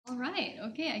Alright,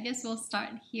 okay, I guess we'll start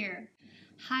here.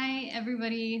 Hi,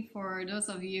 everybody. For those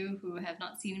of you who have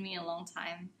not seen me in a long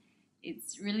time,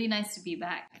 it's really nice to be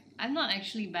back. I'm not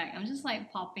actually back, I'm just like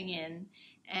popping in,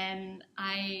 and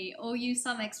I owe you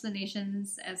some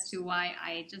explanations as to why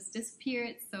I just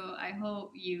disappeared, so I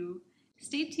hope you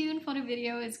stay tuned for the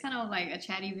video. It's kind of like a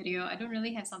chatty video. I don't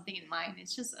really have something in mind,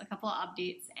 it's just a couple of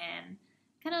updates and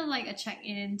kind of like a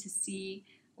check-in to see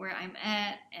where I'm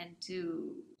at and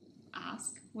to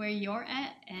ask where you're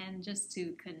at and just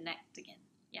to connect again.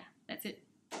 Yeah, that's it.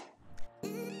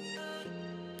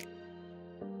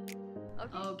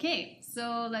 Okay,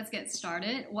 so let's get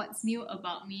started. What's new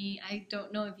about me? I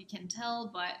don't know if you can tell,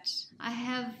 but I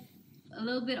have a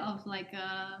little bit of like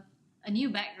a new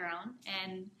background,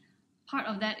 and part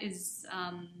of that is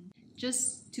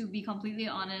just to be completely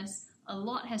honest, a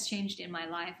lot has changed in my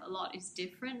life. A lot is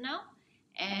different now,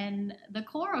 and the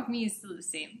core of me is still the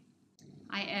same.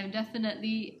 I am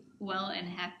definitely well and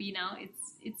happy now.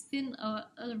 It's been a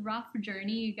rough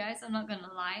journey, you guys. I'm not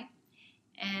gonna lie,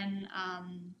 and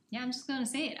yeah, I'm just gonna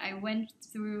say it. I went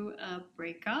through a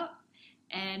breakup,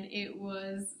 and it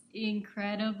was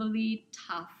incredibly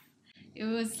tough. It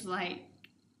was like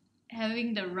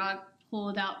having the rug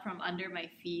pulled out from under my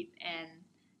feet and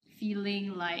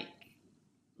feeling like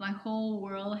my whole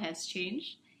world has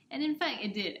changed. And in fact,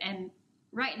 it did. And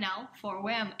right now, for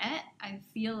where I'm at, I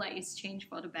feel like it's changed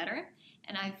for the better,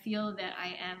 and I feel that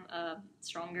I am a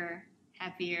stronger,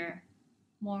 happier,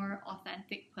 more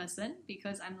authentic person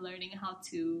because I'm learning how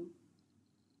to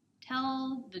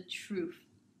tell the truth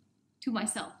to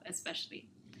myself, especially.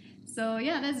 So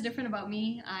yeah, that's different about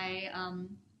me. I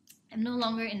am no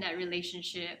longer in that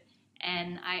relationship,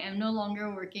 and I am no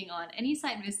longer working on any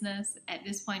side business at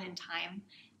this point in time.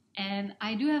 And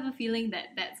I do have a feeling that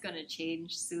that's going to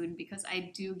change soon because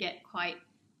I do get quite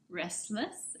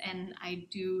restless and I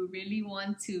do really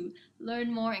want to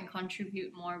learn more and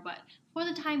contribute more. But for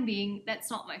the time being,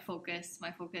 that's not my focus.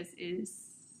 My focus is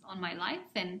on my life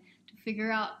and to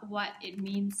figure out what it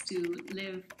means to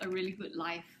live a really good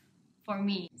life for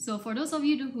me. So for those of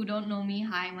you who don't know me,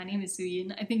 hi, my name is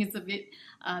Suyin. I think it's a bit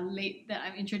late that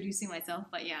I'm introducing myself,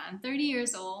 but yeah, I'm 30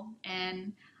 years old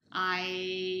and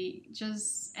I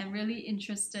just am really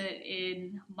interested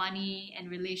in money and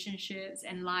relationships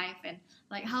and life and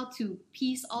like how to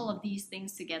piece all of these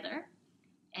things together.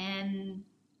 And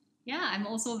yeah, I'm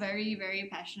also very, very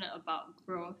passionate about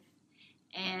growth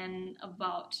and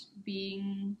about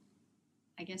being,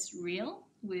 I guess, real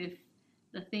with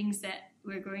the things that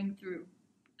we're going through,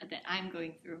 that I'm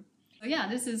going through. So yeah,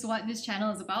 this is what this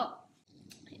channel is about.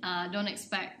 Don't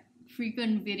expect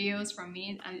frequent videos from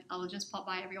me. I'll just pop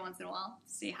by every once in a while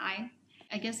to say hi.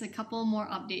 I guess a couple more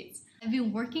updates. I've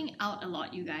been working out a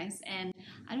lot, you guys, and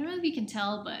I don't know if you can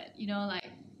tell, but you know, like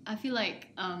I feel like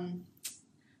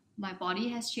my body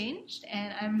has changed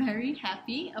and I'm very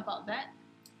happy about that.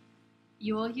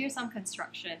 You will hear some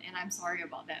construction and I'm sorry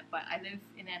about that, but I live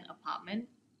in an apartment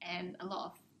and a lot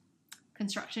of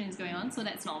construction is going on, so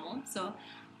that's normal. So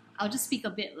I'll just speak a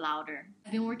bit louder.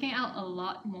 I've been working out a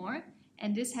lot more,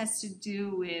 and this has to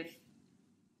do with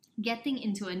getting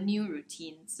into a new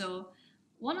routine. So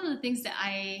one of the things that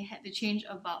I had to change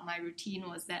about my routine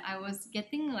was that I was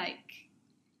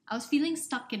feeling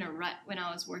stuck in a rut when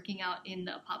I was working out in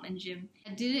the apartment gym.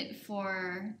 I did it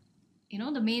for, you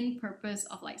know, the main purpose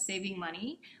of like saving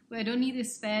money, where I don't need to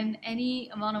spend any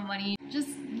amount of money. Just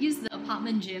use the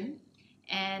apartment gym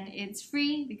and it's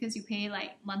free because you pay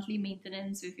like monthly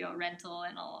maintenance with your rental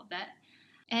and all of that.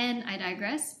 And I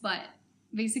digress, but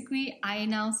basically I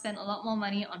now spend a lot more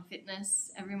money on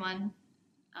fitness every month.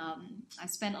 I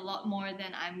spend a lot more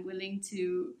than I'm willing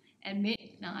to admit.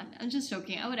 No, I'm just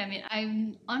joking. I would admit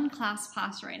I'm on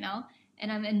ClassPass right now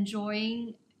and I'm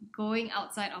enjoying going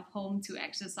outside of home to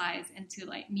exercise and to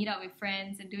like meet up with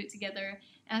friends and do it together.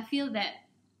 And I feel that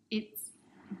it's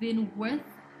been worth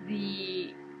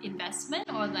the investment,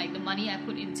 or like the money I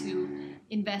put into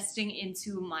investing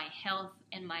into my health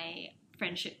and my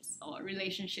friendships or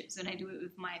relationships when I do it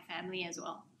with my family as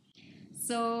well.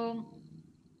 So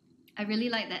I really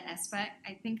like that aspect.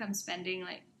 I think I'm spending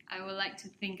I would like to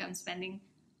think I'm spending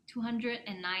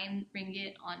 209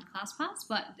 ringgit on ClassPass,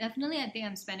 but definitely I think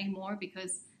I'm spending more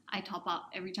because I top up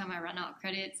every time I run out of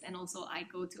credits, and also I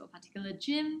go to a particular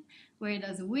gym where it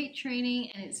does weight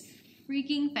training and it's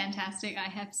freaking fantastic. I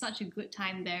have such a good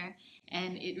time there,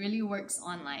 and it really works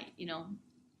on like, you know,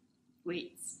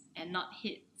 weights and not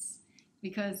hits.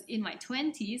 Because in my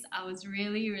 20s, I was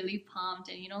really, really pumped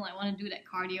and, you know, I want to do that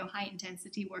cardio, high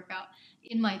intensity workout.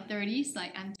 In my 30s,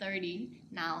 like I'm 30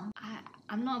 now,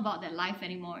 I'm not about that life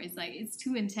anymore. It's like, it's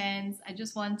too intense. I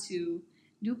just want to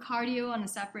do cardio on a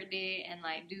separate day and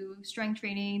like do strength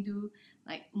training, do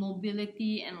like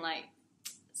mobility and like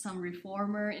some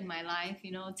reformer in my life,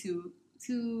 you know,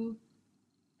 to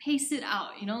pace it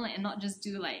out, you know, like, and not just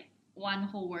do like one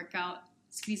whole workout,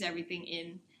 squeeze everything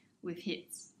in with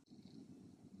hits.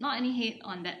 Not any hate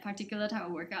on that particular type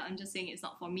of workout. I'm just saying it's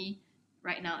not for me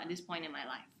right now at this point in my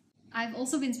life. I've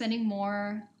also been spending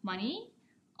more money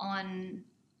on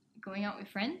going out with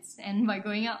friends, and by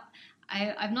going out,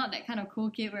 I'm not that kind of cool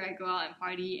kid where I go out and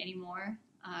party anymore.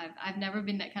 I've never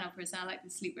been that kind of person. I like to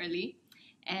sleep early,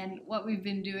 and what we've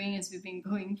been doing is we've been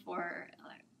going for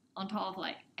like, on top of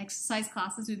like exercise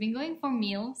classes, we've been going for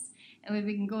meals, and we've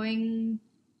been going,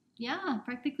 yeah,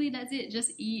 practically that's it.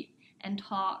 Just eat and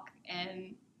talk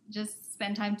and just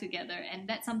spend time together, and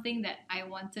that's something that I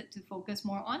wanted to focus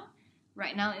more on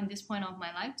right now in this point of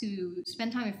my life, to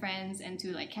spend time with friends and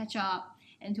to like catch up,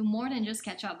 and to more than just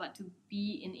catch up but to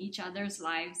be in each other's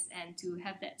lives and to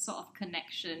have that sort of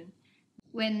connection.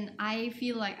 When I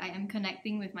feel like I am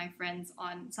connecting with my friends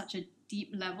on such a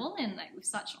deep level and like with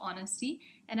such honesty,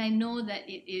 and I know that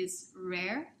it is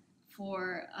rare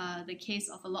for the case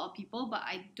of a lot of people, but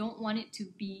I don't want it to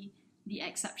be the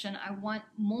exception. I want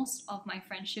most of my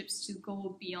friendships to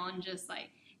go beyond just like,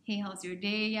 hey, how's your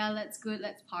day? Yeah, that's good,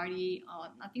 let's party. Oh,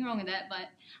 nothing wrong with that, but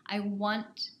I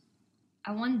want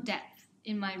depth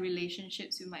in my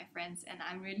relationships with my friends, and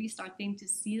I'm really starting to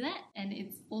see that. And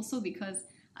it's also because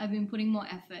I've been putting more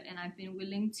effort and I've been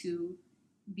willing to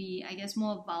be, I guess,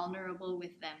 more vulnerable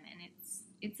with them, and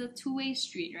it's a two-way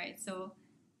street, right? So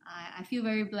I feel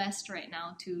very blessed right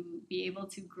now to be able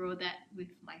to grow that with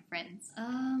my friends.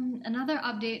 Another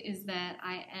update is that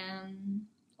I am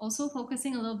also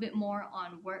focusing a little bit more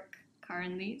on work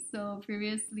currently. So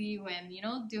previously, when you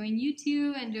know, doing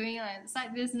YouTube and doing like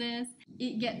side business,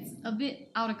 it gets a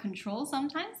bit out of control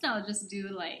sometimes. Now I'll just do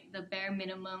like the bare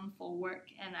minimum for work,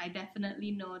 and I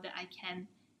definitely know that I can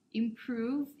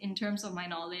improve in terms of my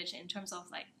knowledge, in terms of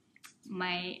like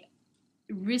my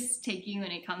risk taking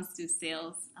when it comes to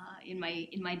sales in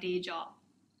my day job.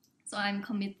 So I'm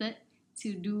committed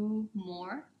to do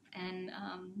more and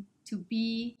to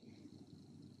be,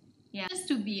 yeah, just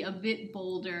to be a bit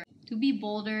bolder, to be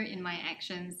bolder in my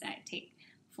actions that I take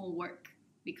for work,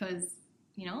 because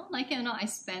you know, like it or not, I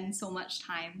spend so much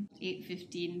time,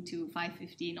 8:15 to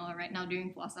 5:15, or right now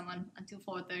during Puasa I'm on until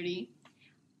 4:30.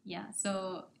 Yeah,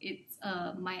 so it's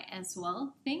a might as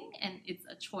well thing, and it's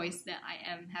a choice that I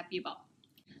am happy about.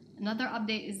 Another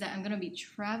update is that I'm going to be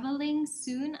traveling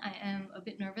soon. I am a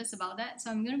bit nervous about that. So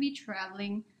I'm going to be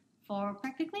traveling for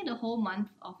practically the whole month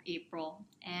of April,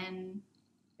 and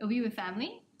it'll be with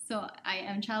family. So I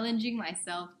am challenging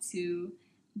myself to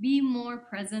be more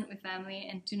present with family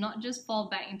and to not just fall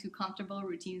back into comfortable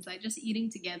routines like just eating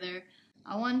together.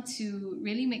 I want to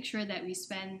really make sure that we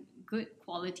spend good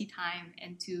quality time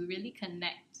and to really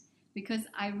connect, because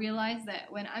I realize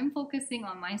that when I'm focusing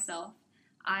on myself,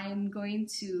 I'm going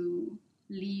to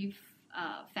leave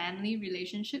family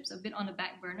relationships a bit on the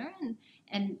back burner,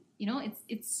 and you know,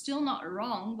 it's still not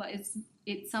wrong, but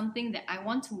it's something that I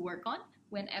want to work on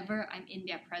whenever I'm in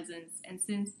their presence. And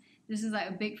since this is like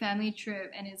a big family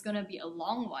trip and it's gonna be a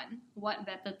long one, what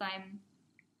better time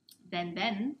than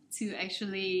then to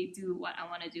actually do what I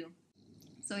want to do?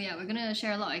 So yeah, we're gonna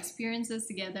share a lot of experiences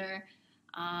together.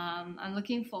 I'm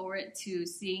looking forward to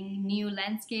seeing new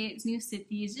landscapes, new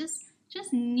cities,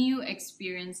 just new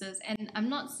experiences. And I'm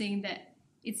not saying that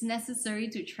it's necessary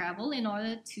to travel in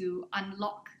order to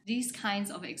unlock these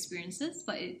kinds of experiences,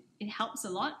 but it helps a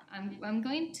lot. I'm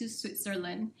going to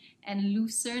Switzerland, and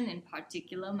Lucerne in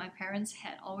particular, my parents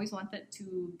had always wanted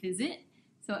to visit.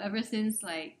 So ever since,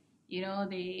 like, you know,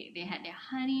 they had their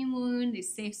honeymoon, they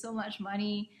saved so much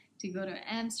money to go to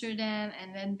Amsterdam,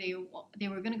 and then they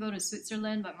were gonna go to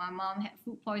Switzerland, but my mom had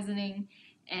food poisoning,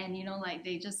 and you know, like,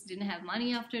 they just didn't have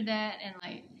money after that, and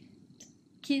like,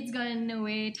 kids got in the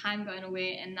way, time got in the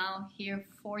way, and now here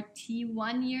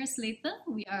 41 years later,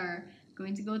 we are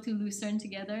going to go to Lucerne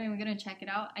together, and we're gonna check it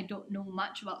out. I don't know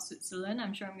much about Switzerland.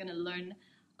 I'm sure I'm gonna learn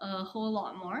a whole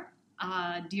lot more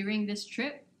during this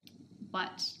trip,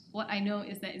 but what I know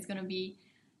is that it's gonna be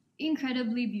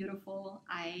incredibly beautiful.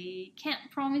 I can't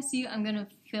promise you I'm gonna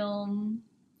film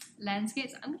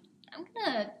landscapes. I'm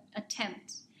gonna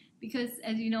attempt, because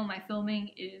as you know, my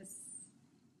filming is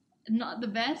not the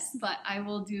best, but I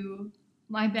will do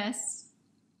my best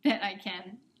that I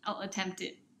can. I'll attempt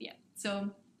it. Yeah,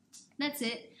 so that's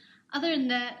it. Other than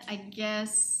that, I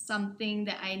guess something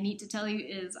that I need to tell you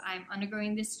is I'm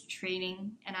undergoing this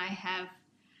training, and I have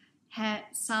had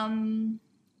some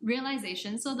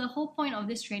realization. So the whole point of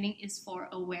this training is for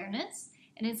awareness,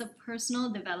 and it's a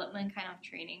personal development kind of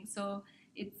training. So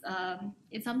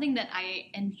It's something that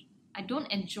I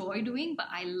don't enjoy doing, but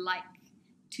I like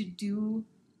to do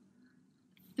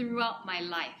throughout my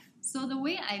life. So the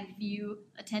way I view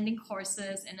attending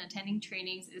courses and attending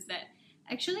trainings is that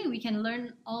actually we can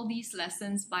learn all these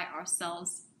lessons by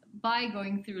ourselves by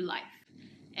going through life.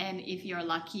 And if you're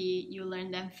lucky, you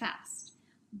learn them fast.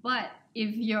 But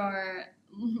if you're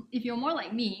more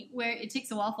like me, where it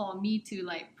takes a while for me to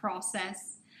like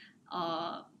process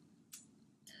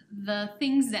the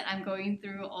things that I'm going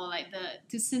through, or like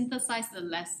to synthesize the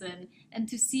lesson and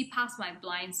to see past my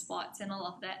blind spots and all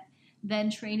of that,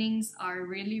 then trainings are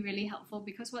really, really helpful,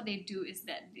 because what they do is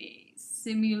that they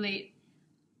simulate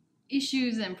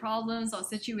issues and problems or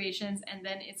situations, and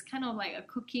then it's kind of like a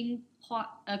cooking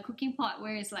pot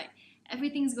where it's like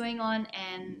everything's going on,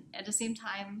 and at the same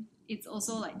time it's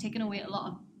also like taken away a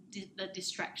lot of the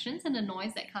distractions and the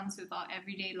noise that comes with our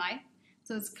everyday life.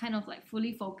 So it's kind of like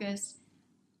fully focused,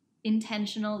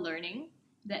 intentional learning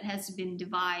that has been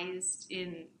devised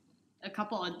in a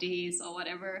couple of days or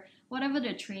whatever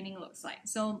the training looks like.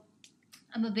 So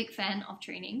I'm a big fan of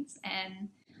trainings, and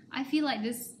I feel like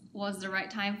this was the right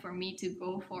time for me to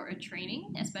go for a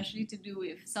training, especially to do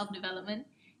with self-development.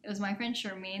 It was my friend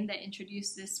Charmaine that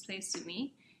introduced this place to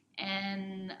me,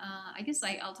 and I guess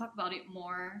I'll talk about it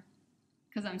more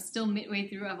because I'm still midway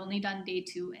through. I've only done day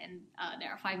 2, and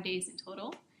there are 5 days in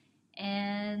total.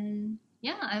 And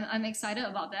yeah, I'm excited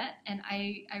about that, and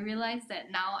I realized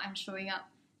that now I'm showing up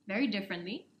very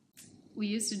differently. We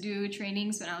used to do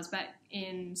trainings when I was back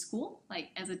in school, like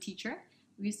as a teacher.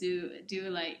 We used to do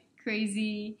like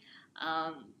crazy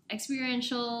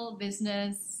experiential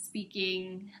business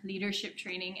speaking, leadership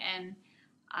training, and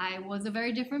I was a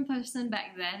very different person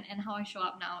back then, and how I show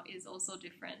up now is also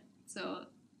different. So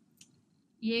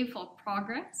yay for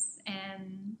progress,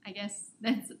 and I guess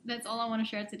that's all I want to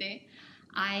share today.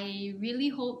 I really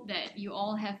hope that you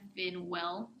all have been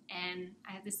well, and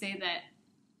I have to say that,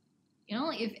 you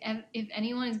know, if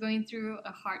anyone is going through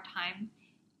a hard time,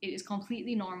 it is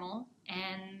completely normal.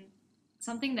 And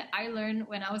something that I learned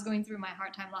when I was going through my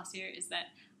hard time last year is that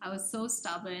I was so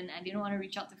stubborn. I didn't want to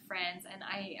reach out to friends, and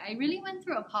I really went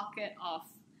through a pocket of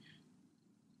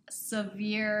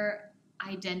severe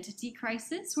identity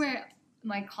crisis where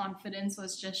my confidence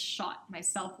was just shot. My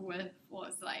self-worth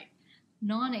was like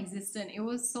non-existent. It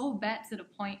was so bad to the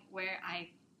point where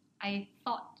I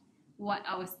thought what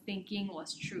I was thinking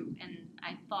was true, and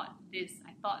I thought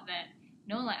that,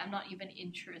 you know, like I'm not even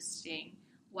interesting.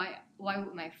 Why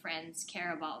would my friends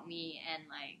care about me? And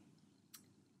like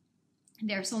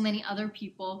there are so many other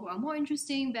people who are more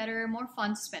interesting, better, more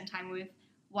fun to spend time with.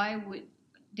 Why would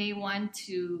they want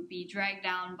to be dragged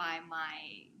down by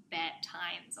my bad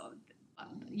times? Or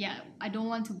yeah, I don't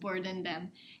want to burden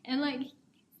them. And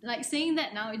like saying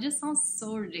that now, it just sounds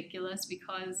so ridiculous,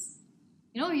 because,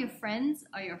 you know, your friends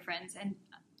are your friends, and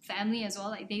family as well.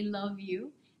 Like they love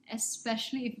you,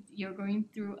 especially if you're going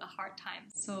through a hard time.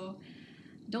 So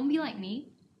don't be like me.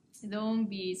 Don't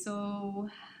be so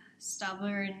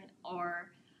stubborn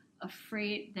or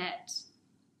afraid that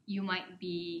you might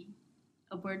be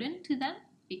a burden to them,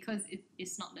 because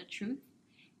it's not the truth.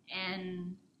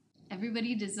 And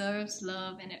everybody deserves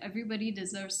love, and everybody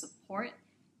deserves support,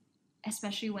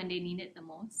 especially when they need it the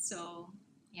most. So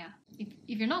yeah,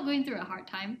 if you're not going through a hard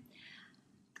time,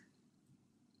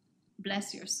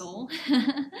 bless your soul.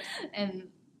 And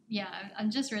yeah,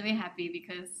 I'm just really happy,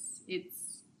 because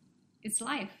it's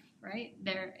life, right?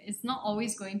 It's not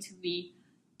always going to be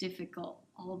difficult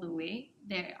all the way.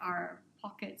 There are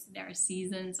pockets, there are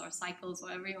seasons or cycles,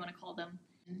 whatever you want to call them.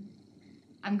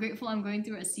 I'm grateful I'm going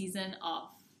through a season of,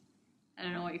 I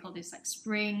don't know what you call this, like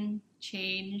spring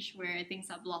change, where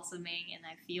things are blossoming and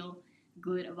I feel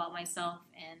good about myself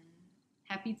and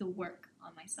happy to work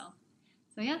on myself.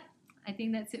 So yeah, I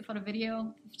think that's it for the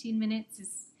video. 15 minutes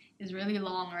is really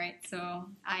long, right? So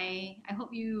I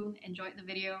hope you enjoyed the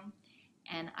video,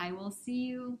 and I will see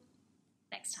you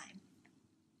next time.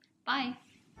 Bye!